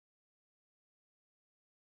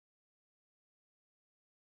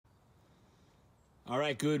All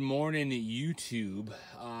right, good morning, YouTube.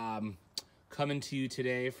 Coming to you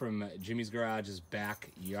today from Jimmy's Garage's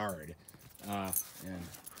backyard. And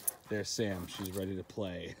there's Sam. She's ready to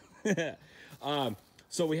play.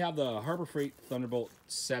 So we have the Harbor Freight Thunderbolt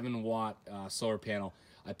 7-watt solar panel.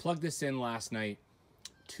 I plugged this in last night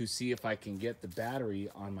to see if I can get the battery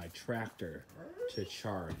on my tractor to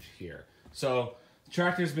charge here. So the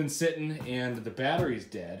tractor's been sitting and the battery's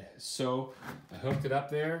dead. So I hooked it up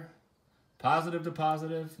there. Positive to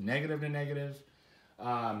positive, negative to negative,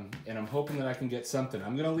 and I'm hoping that I can get something.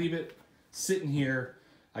 I'm gonna leave it sitting here,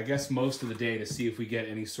 I guess, most of the day to see if we get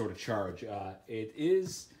any sort of charge. It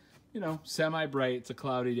is, you know, semi-bright. It's a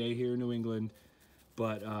cloudy day here in New England,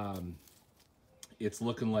 but it's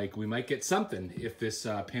looking like we might get something if this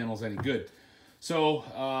panel's any good. So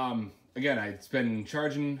again, it's been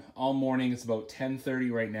charging all morning. It's about 10:30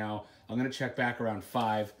 right now. I'm gonna check back around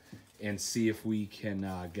 5 and see if we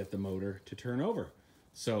can get the motor to turn over.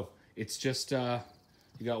 So it's just, you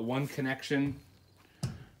got one connection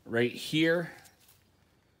right here.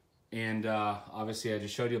 And obviously I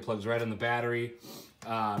just showed you it plugs right on the battery.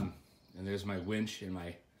 And there's my winch and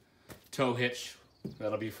my tow hitch.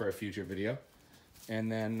 That'll be for a future video.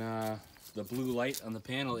 And then the blue light on the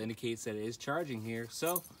panel indicates that it is charging here.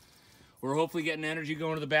 So we're hopefully getting energy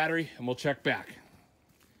going to the battery, and we'll check back.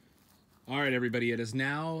 All right, everybody, it is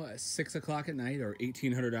now 6 o'clock at night, or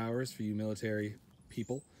 1800 hours for you military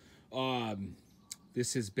people.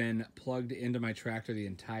 This has been plugged into my tractor the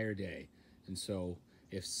entire day. And so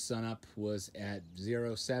if sunup was at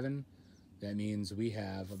 07, that means we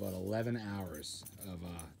have about 11 hours of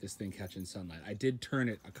this thing catching sunlight. I did turn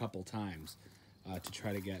it a couple times to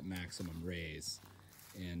try to get maximum rays.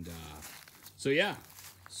 And so, yeah.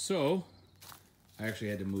 So I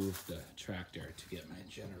actually had to move the tractor to get my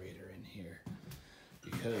generator in here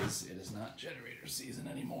because it is not generator season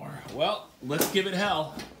anymore. Well, let's give it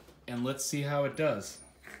hell and let's see how it does.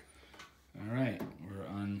 All right, we're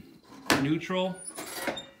on neutral,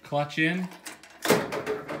 clutch in.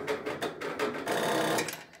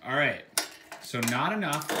 All right, so not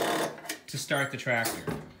enough to start the tractor,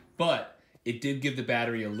 but it did give the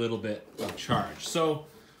battery a little bit of charge. So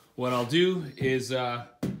what I'll do is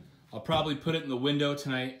I'll probably put it in the window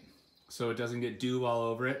tonight so it doesn't get dew all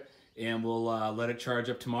over it, and we'll let it charge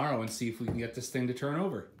up tomorrow and see if we can get this thing to turn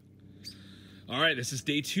over. All right, this is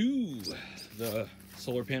day 2. The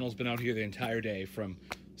solar panel's been out here the entire day from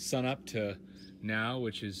sunup to now,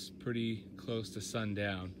 which is pretty close to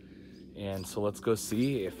sundown. And so let's go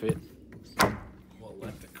see if it will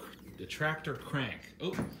let the tractor crank.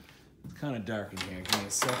 Oh, it's kind of dark in here. Give me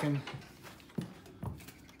a second.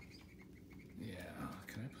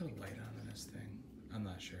 Put a light on this thing. I'm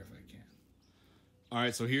not sure if I can. All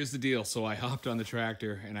right, so here's the deal. So I hopped on the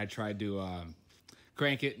tractor and I tried to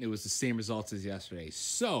crank it, and it was the same results as yesterday.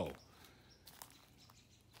 So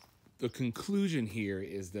the conclusion here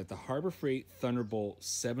is that the Harbor Freight Thunderbolt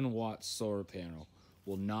 7-watt solar panel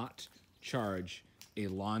will not charge a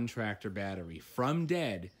lawn tractor battery from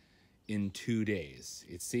dead in 2 days.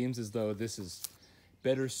 It seems as though this is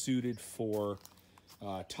better suited for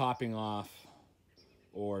topping off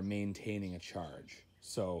or maintaining a charge.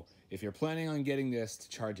 So if you're planning on getting this to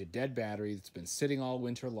charge a dead battery that's been sitting all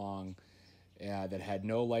winter long, that had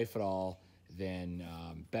no life at all, then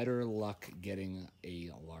better luck getting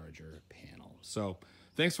a larger panel. So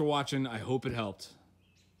thanks for watching. I hope it helped.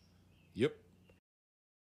 Yep.